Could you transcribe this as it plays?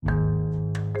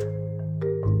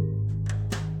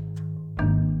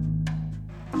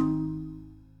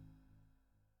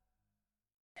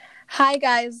Hi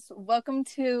guys, welcome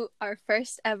to our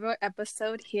first ever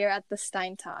episode here at the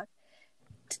Stein Talk.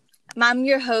 I'm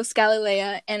your host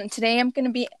Galilea, and today I'm going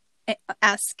to be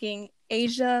asking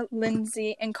Asia,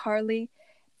 Lindsay, and Carly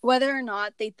whether or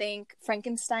not they think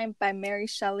Frankenstein by Mary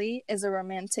Shelley is a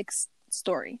romantic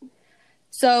story.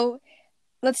 So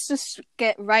let's just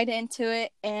get right into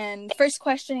it. And first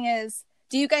question is,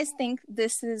 do you guys think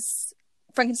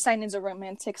Frankenstein is a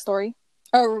romantic story?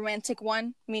 Or a romantic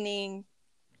one, meaning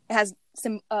it has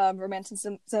some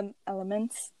romanticism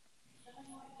elements?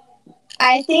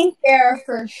 I think there are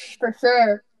for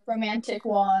sure romantic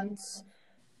ones.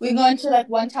 We go into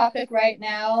one topic right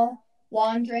now,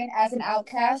 wandering as an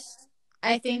outcast.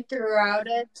 I think throughout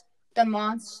it, the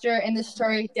monster in the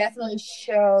story definitely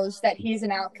shows that he's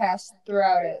an outcast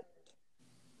throughout it.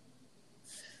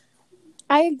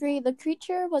 I agree. The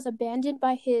creature was abandoned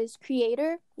by his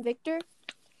creator, Victor,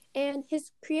 and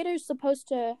his creator is supposed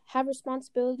to have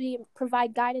responsibility and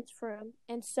provide guidance for him.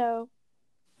 And so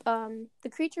the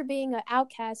creature being an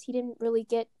outcast, he didn't really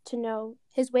get to know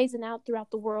his ways and out throughout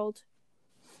the world.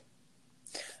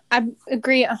 I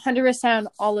agree 100% on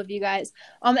all of you guys.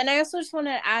 And I also just want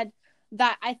to add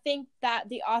that I think that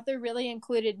the author really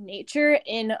included nature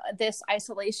in this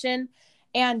isolation.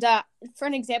 And for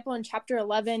an example, in chapter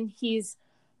 11, he's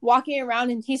walking around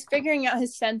and he's figuring out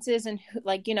his senses and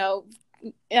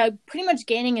pretty much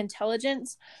gaining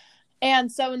intelligence.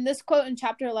 And so in this quote in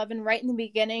chapter 11, right in the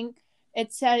beginning,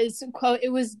 it says, quote, "It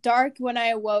was dark when I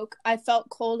awoke. I felt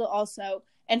cold also,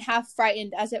 and half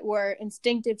frightened, as it were,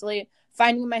 instinctively,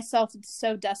 finding myself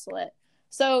so desolate."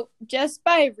 So just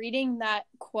by reading that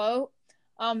quote,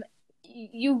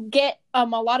 you get a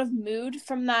lot of mood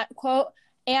from that quote.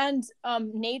 And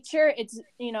nature,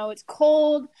 it's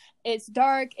cold, it's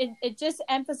dark. It just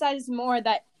emphasizes more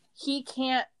that he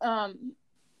can't,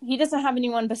 he doesn't have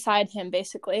anyone beside him,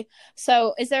 basically.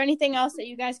 So is there anything else that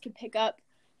you guys could pick up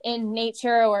in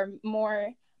nature or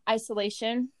more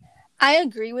isolation? I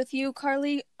agree with you,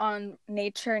 Carly, on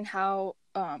nature and how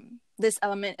this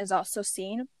element is also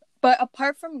seen. But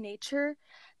apart from nature,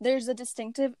 there's a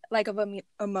distinctive of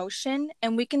emotion,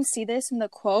 and we can see this in the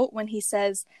quote when he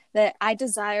says that I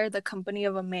desire the company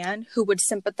of a man who would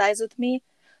sympathize with me,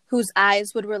 whose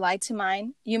eyes would rely to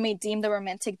mine. You may deem the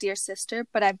romantic dear sister,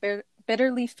 but I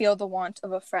bitterly feel the want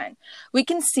of a friend. We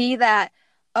can see that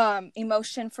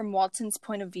emotion from Walton's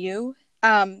point of view.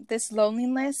 This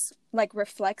loneliness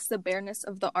reflects the bareness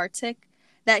of the Arctic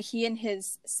that he and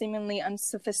his seemingly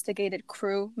unsophisticated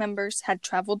crew members had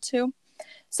traveled to.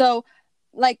 So,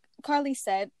 like Carly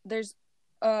said, there's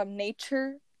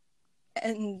nature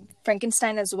and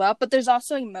Frankenstein as well, but there's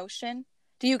also emotion.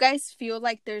 Do you guys feel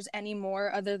like there's any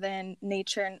more other than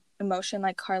nature and emotion,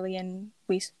 like Carly and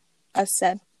we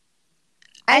said?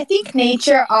 I think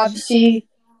nature obviously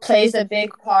plays a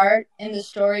big part in the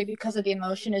story because of the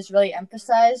emotion is really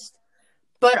emphasized.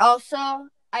 But also,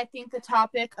 I think the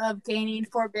topic of gaining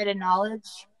forbidden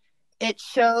knowledge, it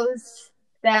shows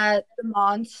that the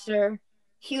monster,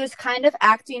 he was kind of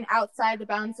acting outside the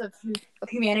bounds of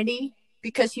humanity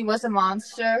because he was a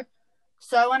monster.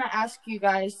 So I want to ask you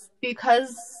guys,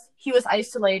 because he was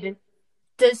isolated,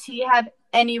 does he have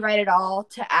any right at all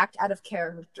to act out of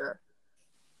character?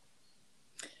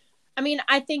 I mean,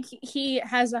 I think he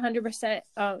has 100%,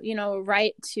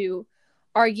 right to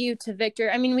argue to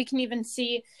Victor. I mean, we can even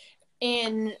see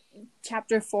in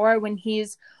chapter 4 when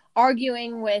he's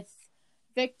arguing with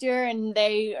Victor and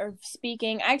they are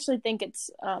speaking. I actually think it's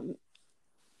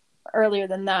earlier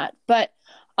than that. But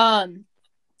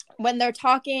when they're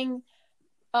talking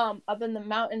up in the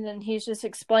mountain and he's just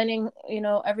explaining,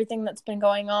 everything that's been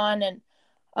going on. And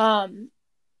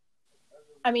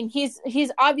I mean,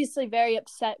 he's obviously very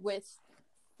upset with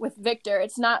Victor.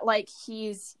 It's not like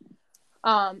he's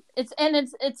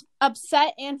it's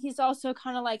upset, and he's also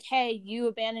kind of like, hey, you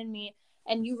abandoned me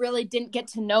and you really didn't get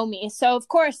to know me. So of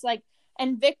course,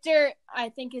 and Victor, I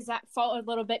think, is at fault a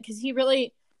little bit because he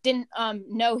really didn't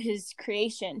know his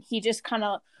creation. He just kind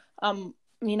of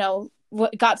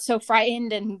got so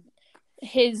frightened and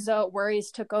his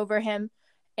worries took over him,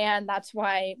 and that's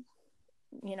why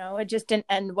it just didn't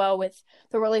end well with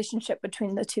the relationship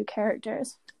between the two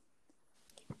characters.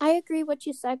 I agree what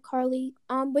you said, Carly.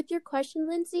 With your question,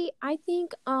 Lindsay, I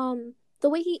think the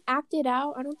way he acted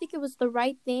out, I don't think it was the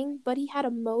right thing, but he had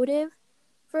a motive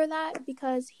for that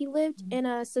because he lived in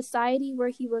a society where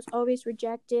he was always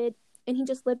rejected and he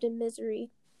just lived in misery.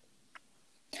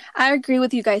 I agree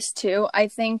with you guys too. I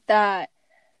think that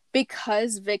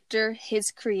because Victor,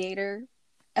 his creator,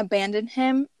 abandoned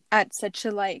him at such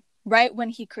a right when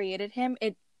he created him,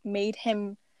 it made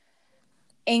him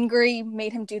angry,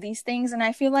 made him do these things. And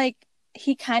I feel like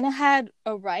he kind of had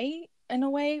a right in a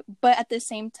way, but at the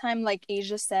same time, like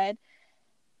Asia said,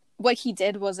 what he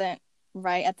did wasn't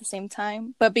right at the same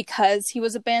time. But because he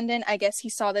was abandoned, I guess he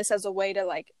saw this as a way to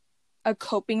like a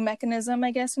coping mechanism,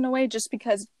 I guess, in a way, just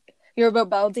because you're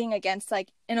rebelling against, like,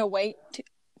 in a way,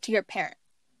 to your parent.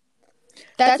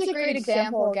 That's a great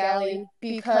example, Gally,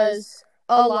 because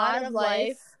a lot of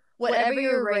life, whatever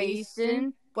you're raised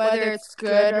in, whether it's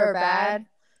good or bad,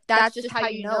 that's just how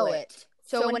you know it.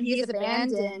 So when he's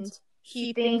abandoned,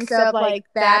 he thinks of like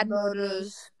bad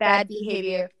motives, bad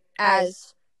behavior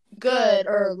as good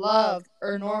or love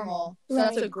or normal. So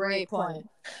that's a great point.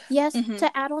 Yes, to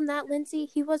add on that, Lindsay,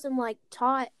 he wasn't like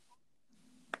taught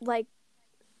like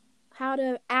how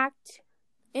to act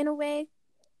in a way,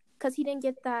 because he didn't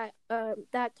get that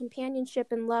that companionship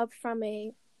and love from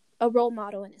a role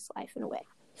model in his life in a way.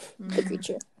 The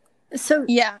creature. So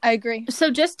yeah, I agree. So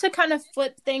just to kind of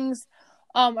flip things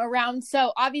around,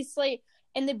 so obviously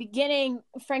in the beginning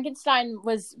Frankenstein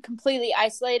was completely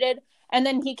isolated, and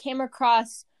then he came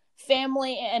across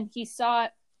family and he saw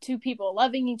two people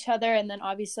loving each other, and then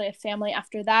obviously a family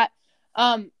after that.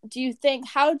 How do you think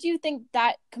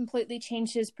that completely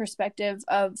changed his perspective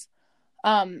of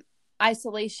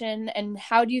isolation, and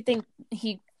how do you think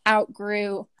he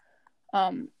outgrew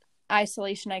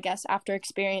isolation, I guess, after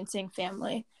experiencing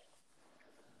family?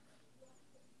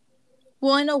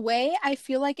 Well, in a way, I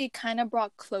feel like it kind of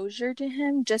brought closure to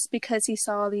him, just because he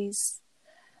saw these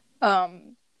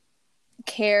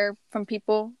care from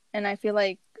people, and I feel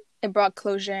like it brought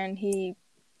closure, and he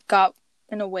got,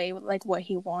 in a way, like what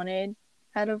he wanted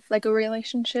out of like a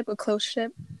relationship, a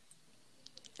closeship.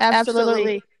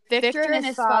 Absolutely. Victor and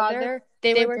his father,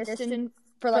 they were distant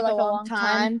for like a long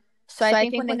time. So I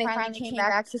think when they finally came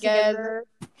back together,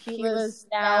 he was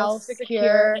now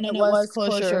secure, and it was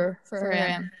closure for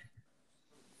him.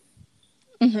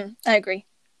 I agree.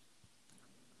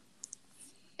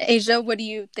 Asia, what do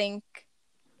you think?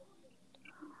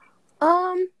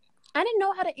 I didn't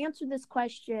know how to answer this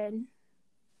question.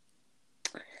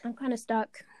 I'm kind of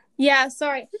stuck. Yeah,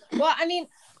 sorry. Well, I mean,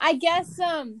 I guess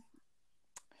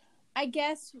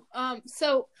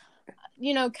so,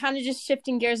 you know, kind of just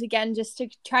shifting gears again, just to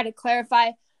try to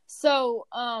clarify. So,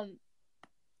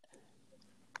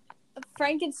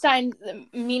 Frankenstein,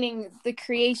 meaning the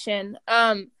creation,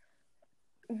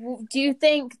 do you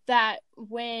think that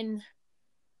when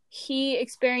he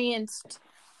experienced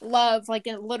love, like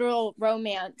a literal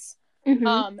romance,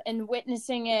 and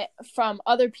witnessing it from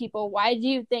other people, why do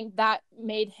you think that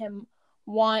made him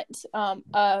want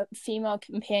a female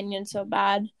companion so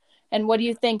bad? And what do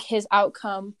you think his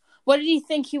outcome, what did he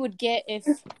think he would get if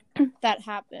that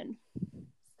happened?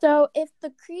 So if the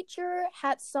creature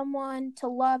had someone to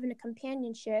love in a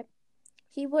companionship,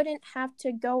 he wouldn't have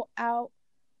to go out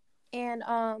and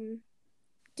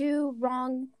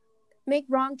make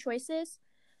wrong choices.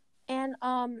 And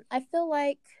I feel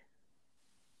like,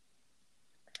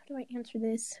 how do I answer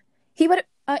this? He would,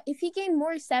 if he gained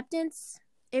more acceptance,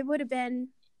 it would have been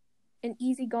an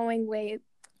easygoing way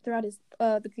throughout his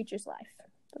the creature's life.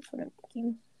 That's what I'm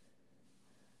thinking.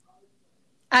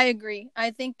 I agree.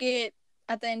 I think it,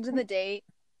 at the end of the day,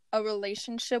 a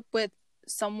relationship with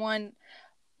someone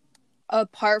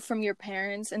apart from your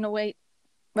parents, in a way,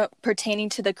 but pertaining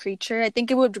to the creature, I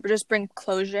think it would just bring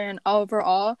closure, and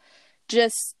overall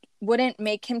just wouldn't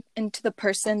make him into the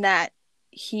person that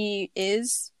he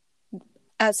is,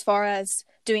 as far as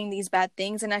doing these bad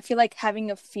things. And I feel like having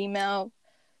a female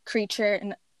creature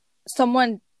and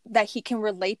someone that he can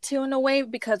relate to, in a way,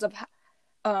 because of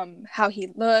how he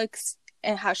looks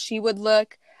and how she would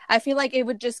look, I feel like it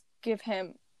would just give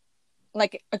him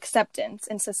like acceptance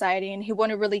in society, and he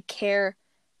wouldn't really care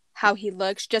how he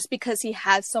looks, just because he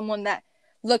has someone that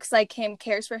looks like him,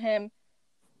 cares for him.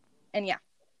 And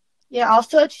yeah,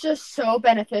 also it's just so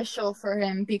beneficial for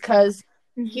him, because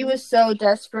he was so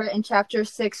desperate in chapter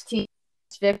 16,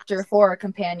 Victor, for a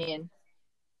companion.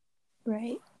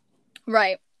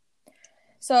 Right.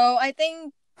 So I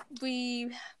think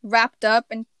we wrapped up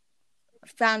and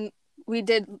found we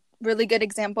did really good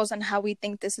examples on how we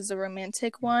think this is a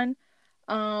romantic one.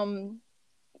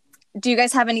 Do you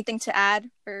guys have anything to add,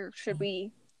 or should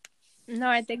we? No,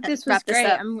 I think this was great.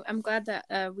 I'm glad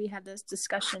that we had this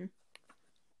discussion.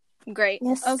 Great.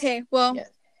 Yes. Okay, well,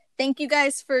 thank you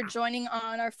guys for joining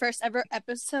on our first ever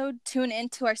episode. Tune in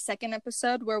to our second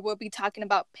episode, where we'll be talking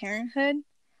about parenthood.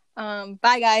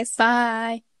 Bye, guys.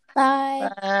 Bye.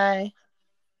 Bye.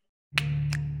 Bye.